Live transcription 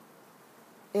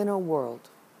In a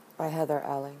World by Heather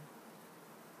Alling.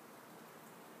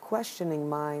 Questioning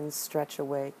minds stretch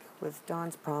awake with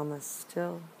dawn's promise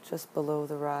still just below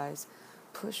the rise.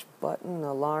 Push button,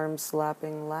 alarm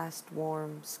slapping, last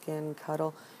warm skin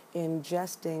cuddle,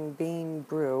 ingesting bean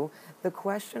brew. The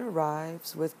question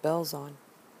arrives with bells on.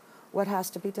 What has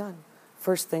to be done?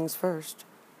 First things first,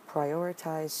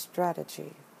 prioritize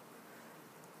strategy.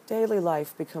 Daily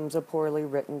life becomes a poorly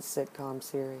written sitcom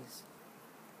series.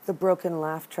 The broken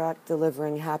laugh track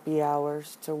delivering happy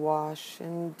hours to wash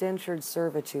indentured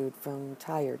servitude from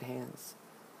tired hands.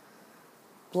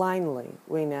 Blindly,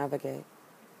 we navigate.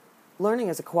 Learning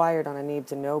is acquired on a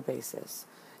need-to-know basis.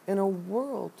 In a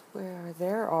world where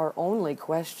there are only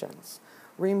questions,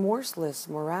 remorseless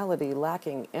morality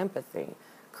lacking empathy,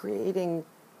 creating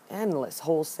endless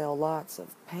wholesale lots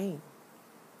of pain.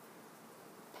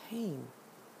 Pain.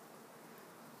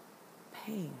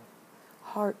 Pain.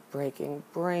 Heartbreaking,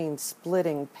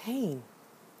 brain-splitting pain.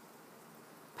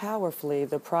 Powerfully,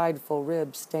 the prideful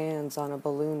rib stands on a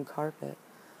balloon carpet,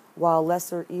 while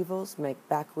lesser evils make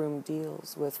backroom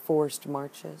deals with forced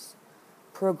marches,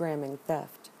 programming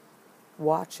theft,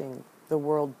 watching the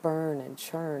world burn and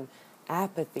churn,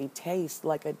 apathy taste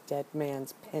like a dead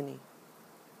man's penny.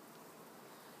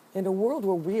 In a world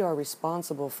where we are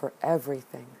responsible for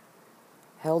everything,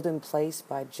 held in place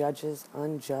by judges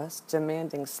unjust,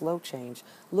 demanding slow change,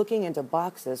 looking into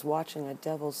boxes, watching a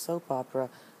devil's soap opera,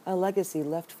 a legacy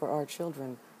left for our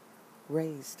children,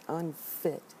 raised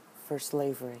unfit for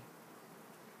slavery.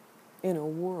 In a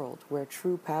world where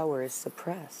true power is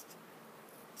suppressed,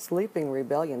 sleeping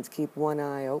rebellions keep one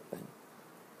eye open,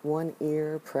 one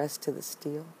ear pressed to the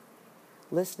steel,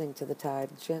 listening to the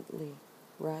tide gently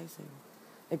rising,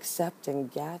 accepting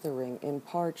gathering in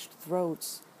parched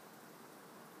throats.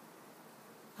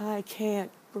 I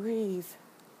can't breathe.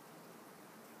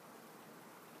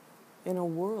 In a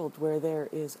world where there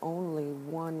is only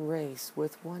one race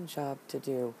with one job to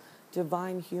do,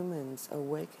 divine humans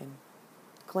awaken,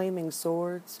 claiming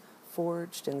swords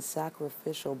forged in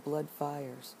sacrificial blood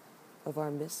fires of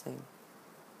our missing,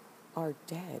 our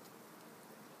dead,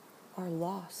 our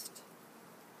lost.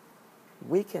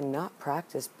 We cannot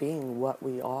practice being what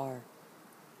we are.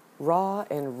 Raw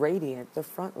and radiant, the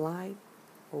front line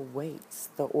awaits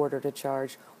the order to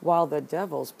charge, while the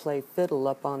devils play fiddle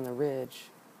up on the ridge.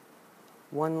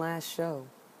 One last show.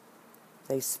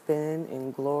 They spin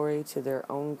in glory to their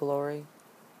own glory.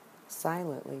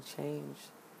 Silently change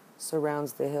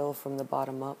surrounds the hill from the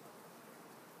bottom up.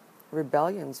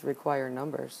 Rebellions require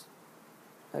numbers.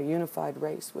 A unified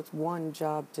race with one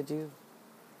job to do.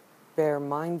 Bear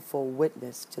mindful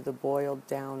witness to the boiled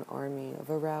down army of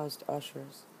aroused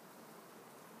ushers,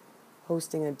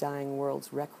 hosting a dying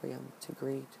world's requiem to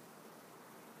greet.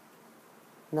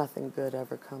 Nothing good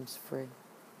ever comes free.